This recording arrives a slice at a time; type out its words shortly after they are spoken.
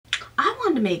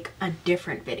wanted to make a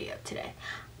different video today.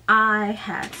 I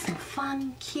had some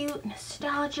fun, cute,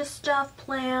 nostalgia stuff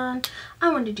planned. I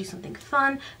wanted to do something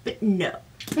fun, but no.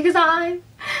 Because I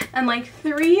and like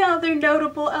 3 other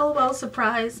notable LOL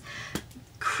surprise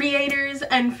creators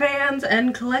and fans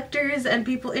and collectors and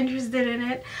people interested in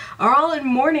it are all in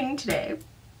mourning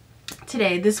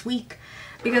this week,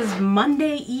 because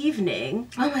Monday evening,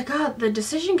 oh my god, the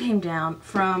decision came down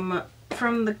from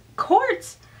the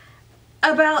courts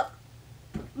about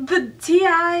the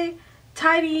T.I.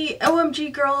 Tiny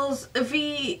OMG Girls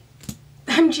v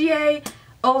MGA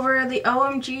over the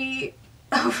OMG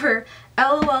over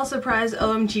LOL Surprise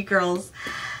OMG Girls.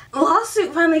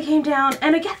 Lawsuit finally came down,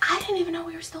 and again, I didn't even know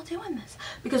we were still doing this.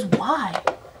 Because why?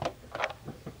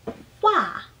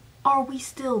 Why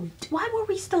were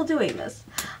we still doing this?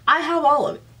 I have all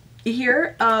of it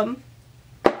here.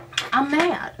 I'm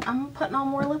mad. I'm putting on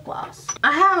more lip gloss.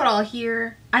 I have it all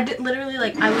here. I did literally,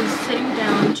 like, I was sitting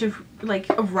down to like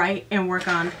write and work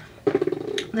on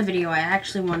the video I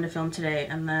actually wanted to film today,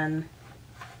 and then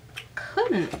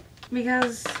couldn't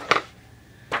because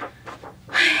I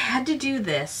had to do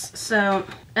this. So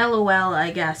LOL,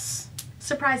 I guess.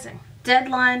 Surprising.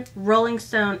 Deadline, Rolling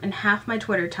Stone, and half my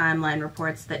Twitter timeline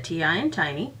reports that T.I. and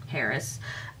Tiny Harris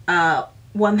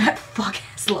won that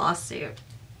fuck-ass lawsuit.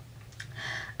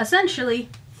 Essentially,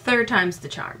 3rd time's the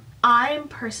charm. I'm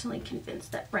personally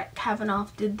convinced that Brett Kavanaugh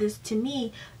did this to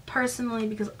me personally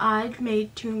because I've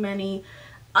made too many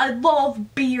I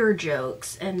love beer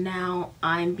jokes, and now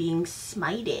I'm being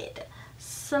smited.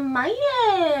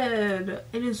 Smited!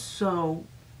 It is so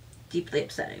deeply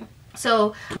upsetting.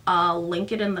 So I'll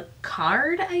link it in the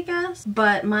card, I guess.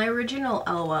 But my original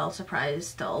LOL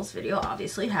Surprise Dolls video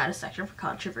obviously had a section for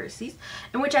controversies,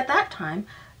 in which at that time,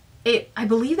 I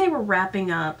believe they were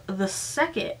wrapping up the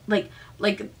second, like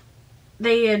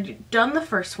they had done the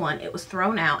first one, it was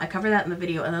thrown out, I covered that in the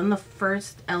video, and then the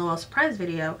first LOL Surprise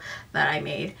video that I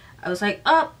made, I was like,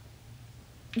 oh,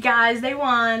 guys, they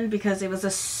won, because it was a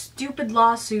stupid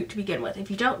lawsuit to begin with. If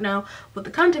you don't know what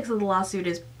the context of the lawsuit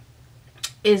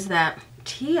is that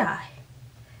T.I.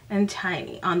 and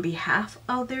Tiny, on behalf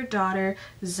of their daughter,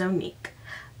 Zonique,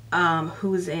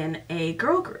 who's in a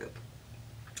girl group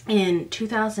in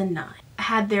 2009,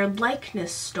 had their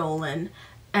likeness stolen,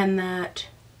 and that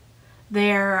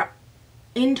their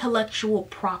intellectual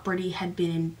property had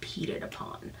been impeded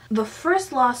upon. The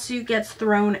first lawsuit gets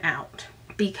thrown out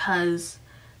because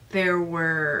there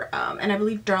were, and I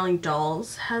believe Darling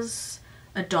Dolls has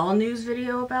a doll news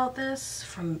video about this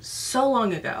from so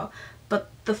long ago, but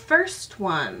the first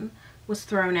one was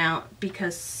thrown out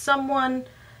because someone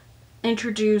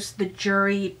introduced the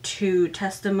jury to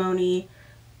testimony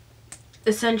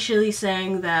essentially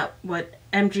saying that what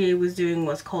MGA was doing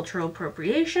was cultural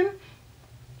appropriation,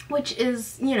 which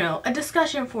is, you know, a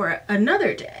discussion for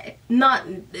another day. Not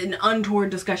an untoward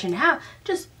discussion to have,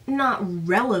 just not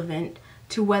relevant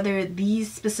to whether these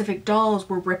specific dolls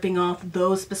were ripping off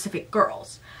those specific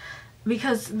girls.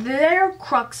 Because their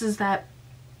crux is that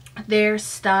their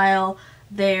style,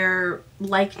 their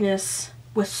likeness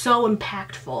was so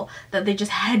impactful that they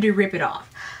just had to rip it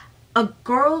off. A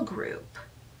girl group,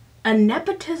 a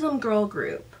nepotism girl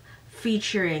group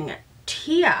featuring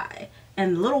T.I.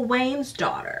 and Lil Wayne's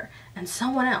daughter and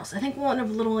someone else, I think one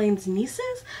of Lil Wayne's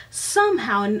nieces,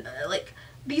 somehow, like,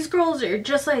 these girls are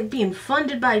just like being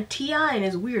funded by T.I. and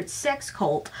his weird sex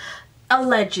cult,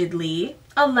 allegedly,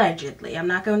 I'm not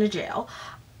going to jail,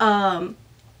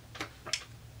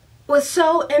 was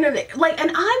so innovative. Like,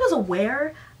 and I was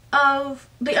aware of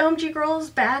the OMG Girls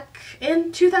back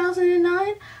in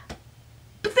 2009,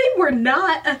 but they were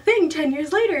not a thing 10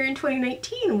 years later in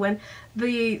 2019 when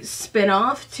the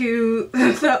spin-off to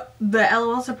the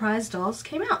LOL Surprise Dolls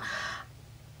came out.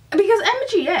 Because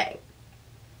MGA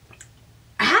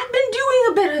had been doing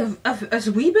a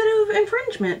wee bit of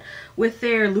infringement with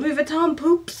their Louis Vuitton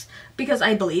poops, because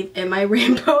I believe in my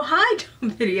Rainbow High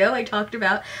video I talked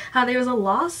about how there was a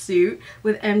lawsuit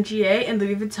with MGA and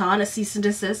Louis Vuitton, a cease and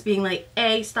desist, being like,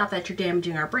 hey, stop that, you're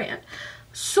damaging our brand.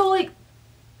 So, like,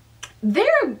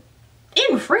 they're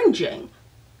infringing,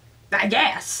 I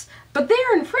guess, but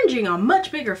they're infringing on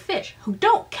much bigger fish who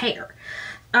don't care.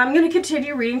 I'm going to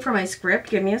continue reading from my script.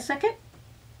 Give me a second.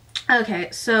 Okay,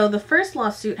 so the first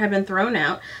lawsuit had been thrown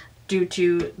out due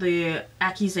to the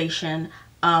accusation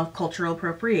of cultural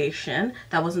appropriation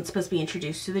that wasn't supposed to be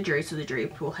introduced to the jury, so the jury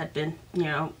pool had been, you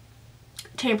know,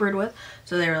 tampered with.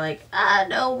 So they were like,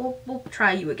 no, we'll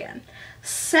try you again.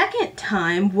 Second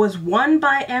time was won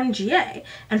by MGA,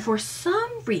 and for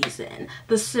some reason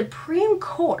the Supreme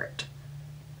Court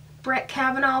Brett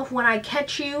Kavanaugh, when I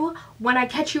catch you,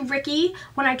 Ricky,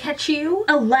 when I catch you,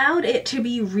 allowed it to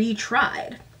be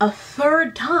retried a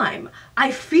third time. I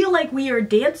feel like we are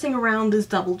dancing around this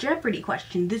double jeopardy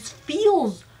question. This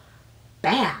feels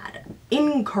bad,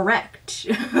 incorrect.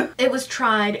 It was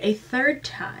tried a third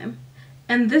time,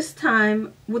 and this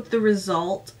time with the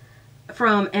result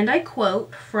from, and I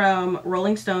quote from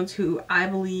Rolling Stones, who I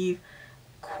believe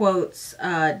quotes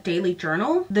Daily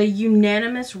Journal, the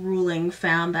unanimous ruling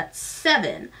found that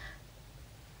seven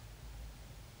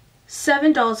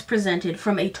dolls presented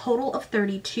from a total of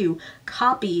 32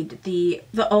 copied the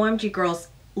OMG girls'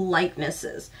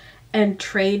 likenesses and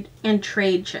trade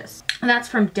chests. And that's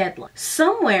from Deadline.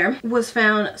 Some were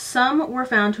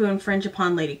found to infringe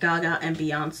upon Lady Gaga and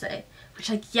Beyonce, which,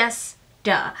 like, yes,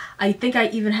 duh. I think I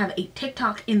even have a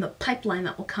TikTok in the pipeline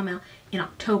that will come out in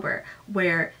October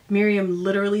where Miriam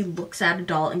literally looks at a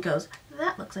doll and goes,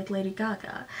 that looks like Lady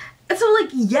Gaga. And so, like,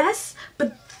 yes,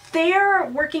 but they're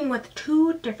working with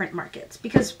two different markets,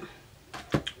 because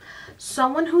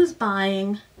someone who is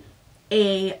buying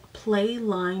a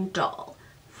Playline doll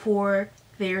for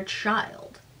their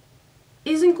child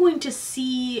isn't going to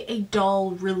see a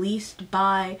doll released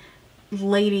by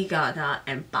Lady Gaga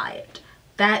and buy it.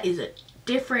 That is a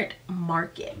different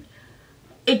market.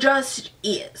 It just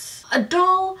is. A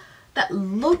doll that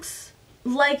looks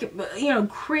like, you know,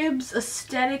 cribs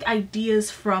aesthetic ideas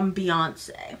from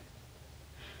Beyonce.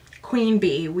 Queen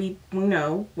Bee, we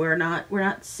know, we're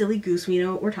not silly goose, we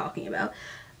know what we're talking about,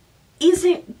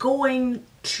 isn't going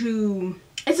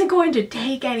to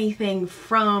take anything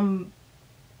from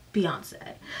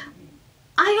Beyonce.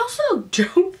 I also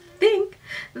don't think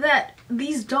that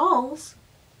these dolls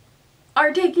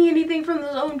are taking anything from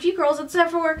those OMG girls,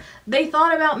 except for they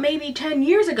thought about maybe 14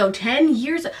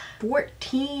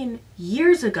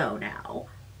 years ago now,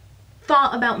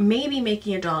 thought about maybe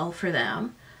making a doll for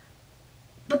them,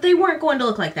 but they weren't going to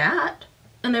look like that,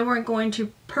 and they weren't going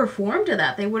to perform to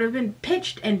that. They would have been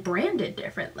pitched and branded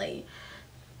differently.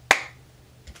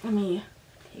 Let me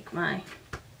take my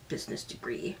business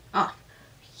degree off.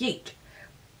 Yeet.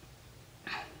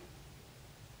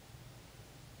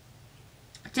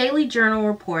 Daily Journal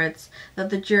reports that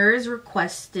the jurors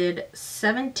requested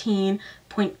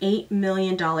 $17.8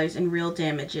 million in real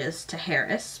damages to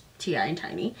Harris, T.I. and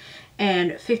Tiny,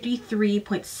 and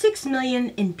 $53.6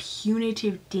 million in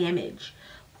punitive damage.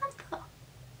 What the fuck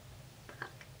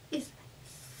is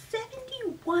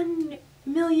 $71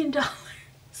 million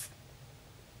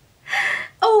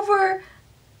over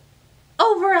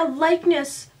a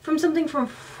likeness from something from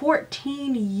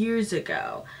 14 years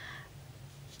ago?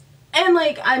 And,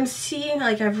 like, I'm seeing,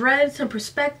 like, I've read some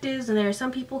perspectives, and there are some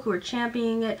people who are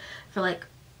championing it for, like,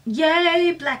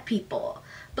 yay, black people.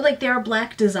 But, like, there are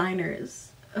black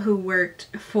designers who worked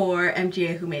for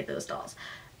MGA who made those dolls.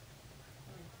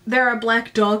 There are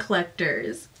black doll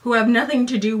collectors who have nothing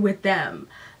to do with them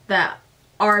that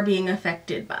are being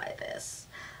affected by this.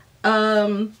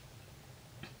 And,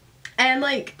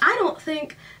 like, I don't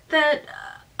think that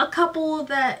a couple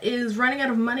that is running out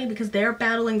of money because they're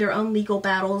battling their own legal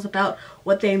battles about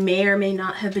what they may or may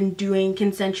not have been doing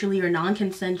consensually or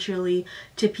non-consensually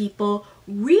to people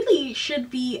really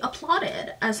should be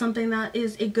applauded as something that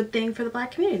is a good thing for the black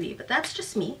community. But that's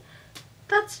just me.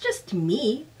 That's just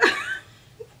me.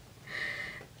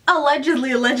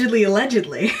 Allegedly.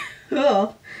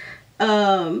 Oh.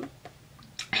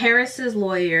 Harris's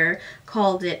lawyer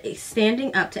called it a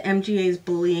standing up to MGA's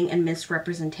bullying and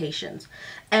misrepresentations.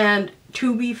 And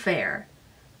to be fair,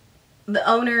 the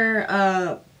owner,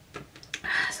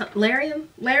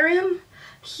 Lariam,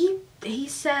 he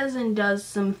says and does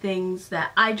some things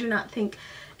that I do not think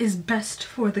is best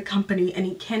for the company, and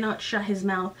he cannot shut his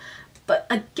mouth. But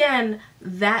again,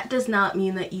 that does not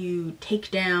mean that you take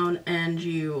down and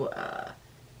you're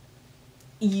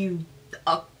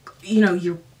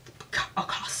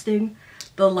accosting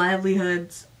the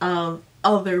livelihoods of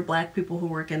other black people who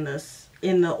work in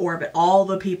the orbit, all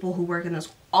the people who work in this,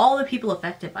 all the people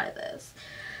affected by this,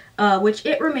 which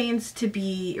it remains to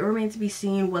be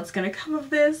seen what's gonna come of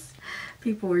this.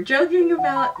 People were joking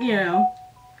about, you know,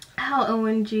 how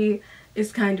OMG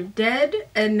is kind of dead,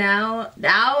 and now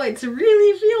it's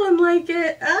really feeling like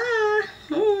it.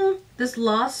 This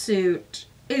lawsuit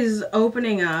is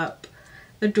opening up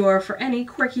the door for any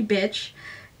quirky bitch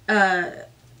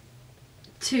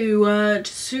to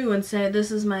sue and say,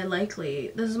 this is my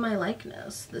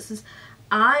likeness.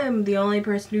 I am the only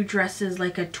person who dresses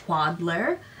like a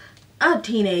twaddler, a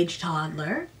teenage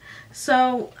toddler.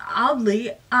 So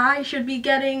oddly, I should be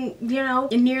getting, you know,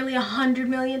 nearly $100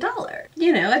 million.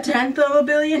 You know, $1/10 of $1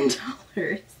 billion.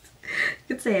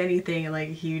 You could say anything in like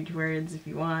huge words if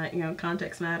you want, you know,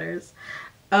 context matters.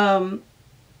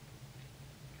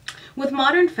 With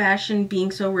modern fashion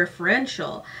being so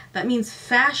referential, that means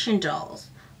fashion dolls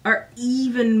are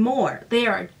even more. They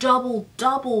are double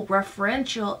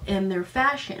referential in their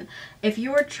fashion. If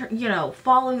you were, you know,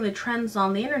 following the trends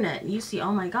on the internet and you see,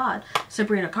 oh my god,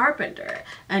 Sabrina Carpenter,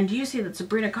 and you see that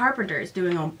Sabrina Carpenter is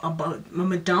doing a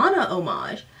Madonna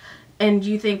homage, and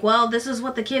you think, well, this is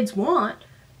what the kids want.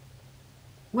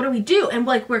 What do we do? And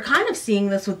like, we're kind of seeing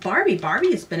this with Barbie.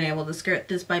 Barbie has been able to skirt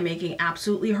this by making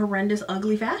absolutely horrendous,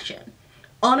 ugly fashion.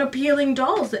 Unappealing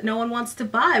dolls that no one wants to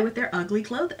buy with their ugly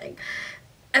clothing.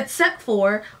 Except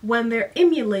for when they're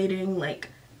emulating like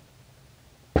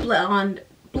blonde,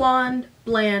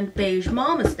 bland, beige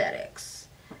mom aesthetics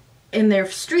in their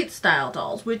street style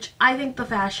dolls, which I think the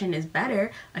fashion is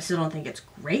better. I still don't think it's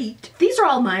great. These are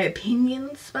all my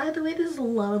opinions, by the way. This is a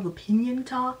lot of opinion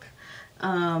talk.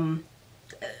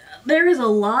 There's a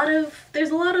lot of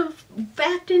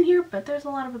fact in here, but there's a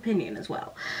lot of opinion as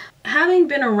well. Having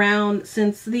been around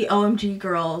since the OMG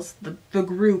girls, the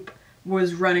group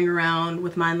was running around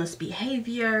with mindless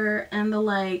behavior and the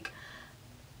like,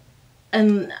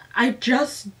 and I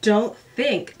just don't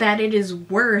think that it is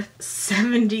worth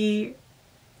 70,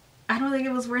 I don't think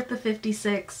it was worth the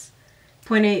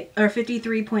 56.8 or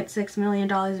 $53.6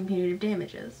 million in punitive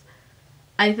damages.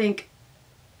 I think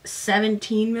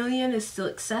 17 million is still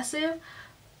excessive,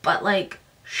 but like,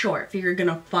 sure, if you're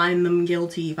gonna find them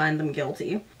guilty, find them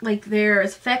guilty. Like, they're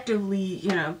effectively, you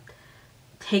know,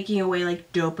 taking away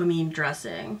like dopamine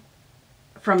dressing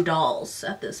from dolls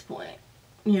at this point,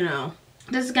 you know.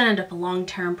 This is gonna end up a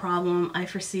long-term problem. I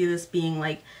foresee this being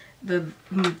like the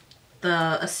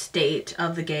estate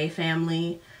of the gay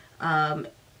family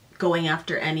going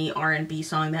after any R&B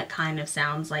song that kind of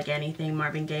sounds like anything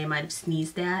Marvin Gaye might have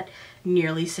sneezed at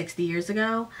nearly 60 years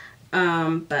ago.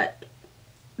 But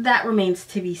that remains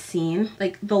to be seen.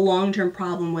 Like, the long-term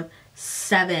problem with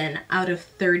 7 out of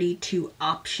 32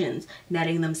 options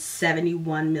netting them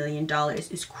 $71 million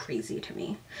is crazy to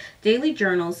me. Daily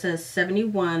Journal says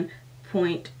 $71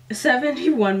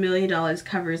 million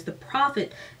covers the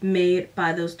profit made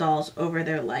by those dolls over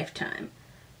their lifetime.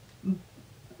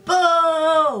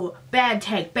 Boo! Bad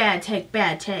take, bad take,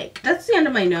 bad take. That's the end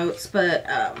of my notes, but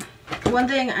one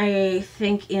thing I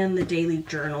think in the Daily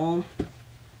Journal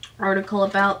article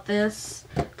about this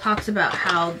talks about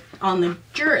how on the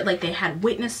jury, like, they had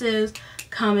witnesses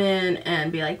come in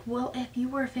and be like, well, if you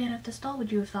were a fan of this doll,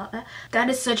 would you have thought that? That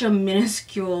is such a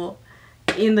minuscule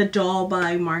in the doll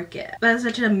buy market. That is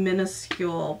such a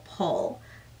minuscule poll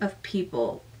of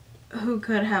people who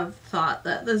could have thought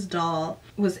that this doll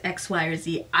was X, Y, or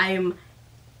Z. I am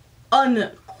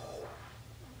unquenchably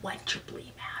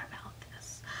mad about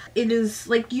this. It is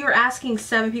like you're asking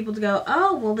 7 people to go,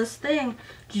 oh, well, this thing,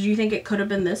 did you think it could have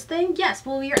been this thing? Yes,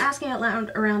 well, you're asking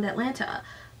around Atlanta,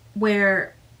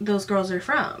 where those girls are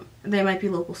from. They might be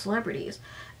local celebrities,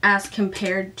 as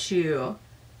compared to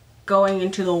going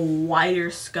into the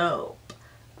wider scope,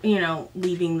 you know,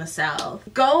 leaving the South.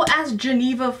 Go ask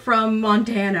Geneva from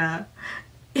Montana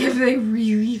if they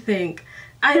really think.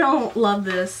 I don't love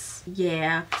this.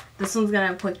 Yeah, this one's gonna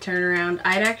have a quick turnaround.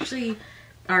 I'd actually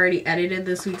already edited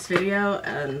this week's video,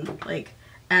 and like,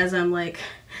 as I'm like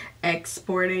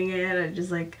exporting it, I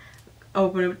just like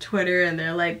open up Twitter and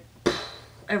they're like,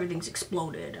 everything's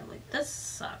exploded. I'm like, this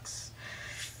sucks.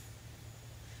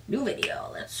 New video,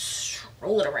 let's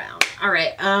roll it around.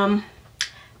 Alright,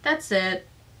 that's it.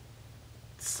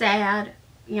 Sad,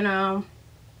 you know.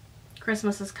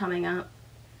 Christmas is coming up.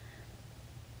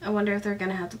 I wonder if they're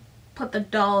gonna have to put the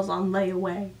dolls on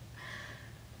layaway.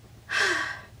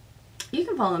 You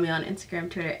can follow me on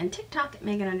Instagram, Twitter, and TikTok at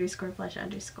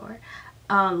Megan_Flesh_.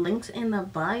 Links in the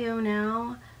bio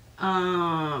now.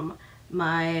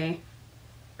 My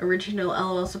original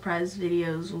LOL surprise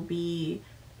videos will be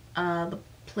the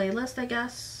playlist, I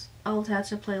guess. I'll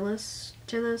attach a playlist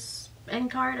to this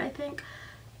end card, I think.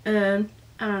 And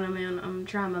I don't know, man. I'm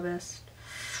trying my best.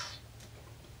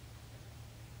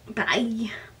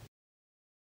 Bye.